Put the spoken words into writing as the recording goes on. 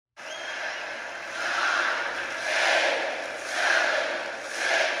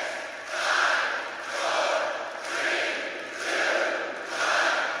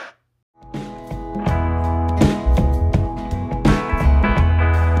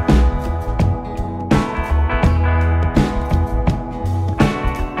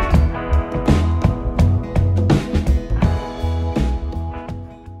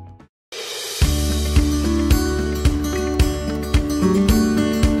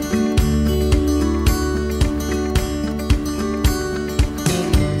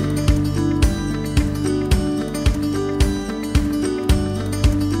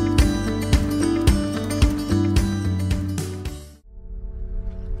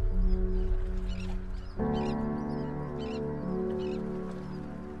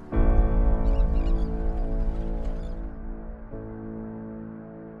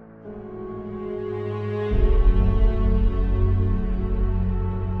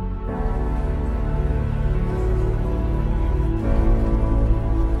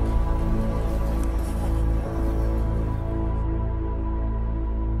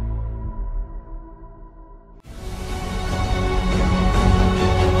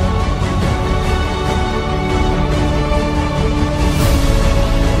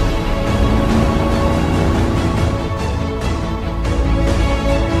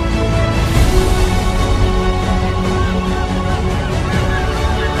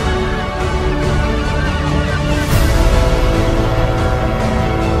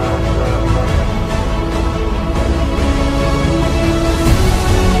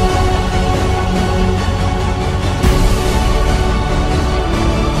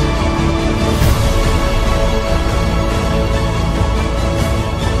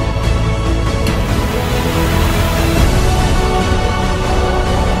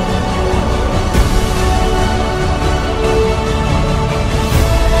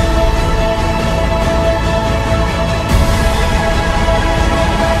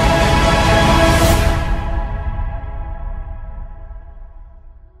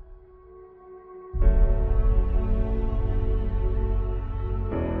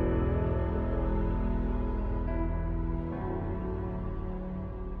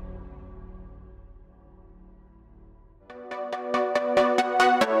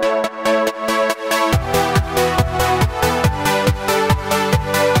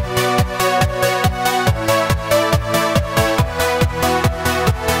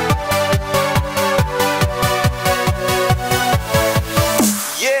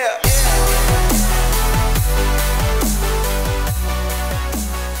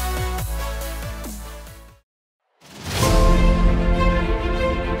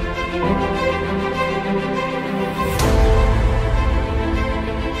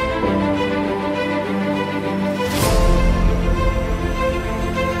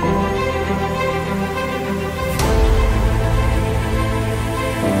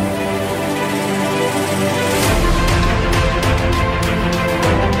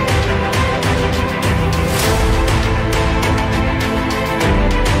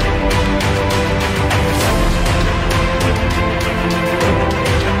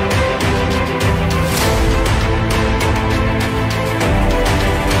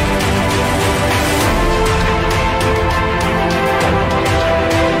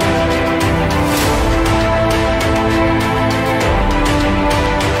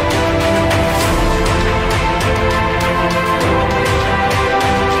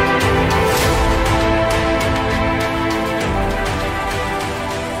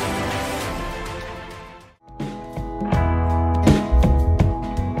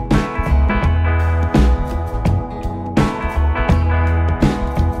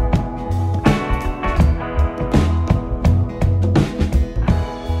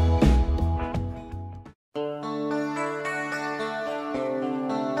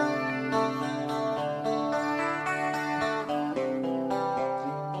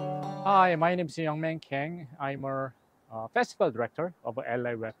Hi, my name is Youngman Kang. I'm a festival director of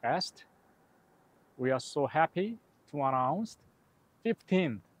LA WebFest. We are so happy to announce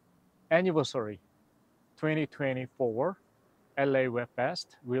 15th anniversary 2024 LA WebFest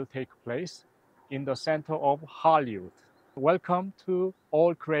will take place in the center of Hollywood. Welcome to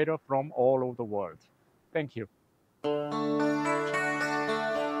all creators from all over the world. Thank you.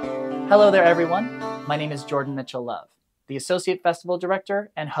 Hello there, everyone. My name is Jordan Mitchell-Love, the Associate Festival Director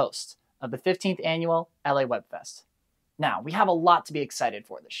and host of the 15th Annual LA WebFest. Now, we have a lot to be excited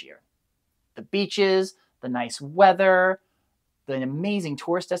for this year. The beaches, the nice weather, the amazing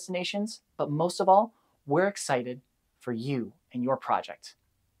tourist destinations, but most of all, we're excited for you and your project.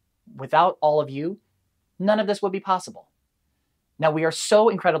 Without all of you, none of this would be possible. Now, we are so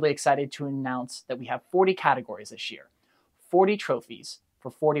incredibly excited to announce that we have 40 categories this year, 40 trophies for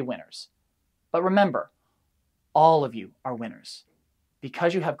 40 winners. But remember, all of you are winners.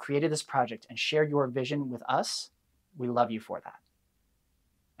 Because you have created this project and shared your vision with us, we love you for that.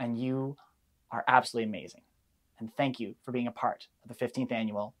 And you are absolutely amazing. And thank you for being a part of the 15th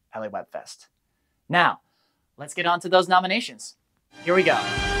Annual LA WebFest. Now, let's get on to those nominations. Here we go.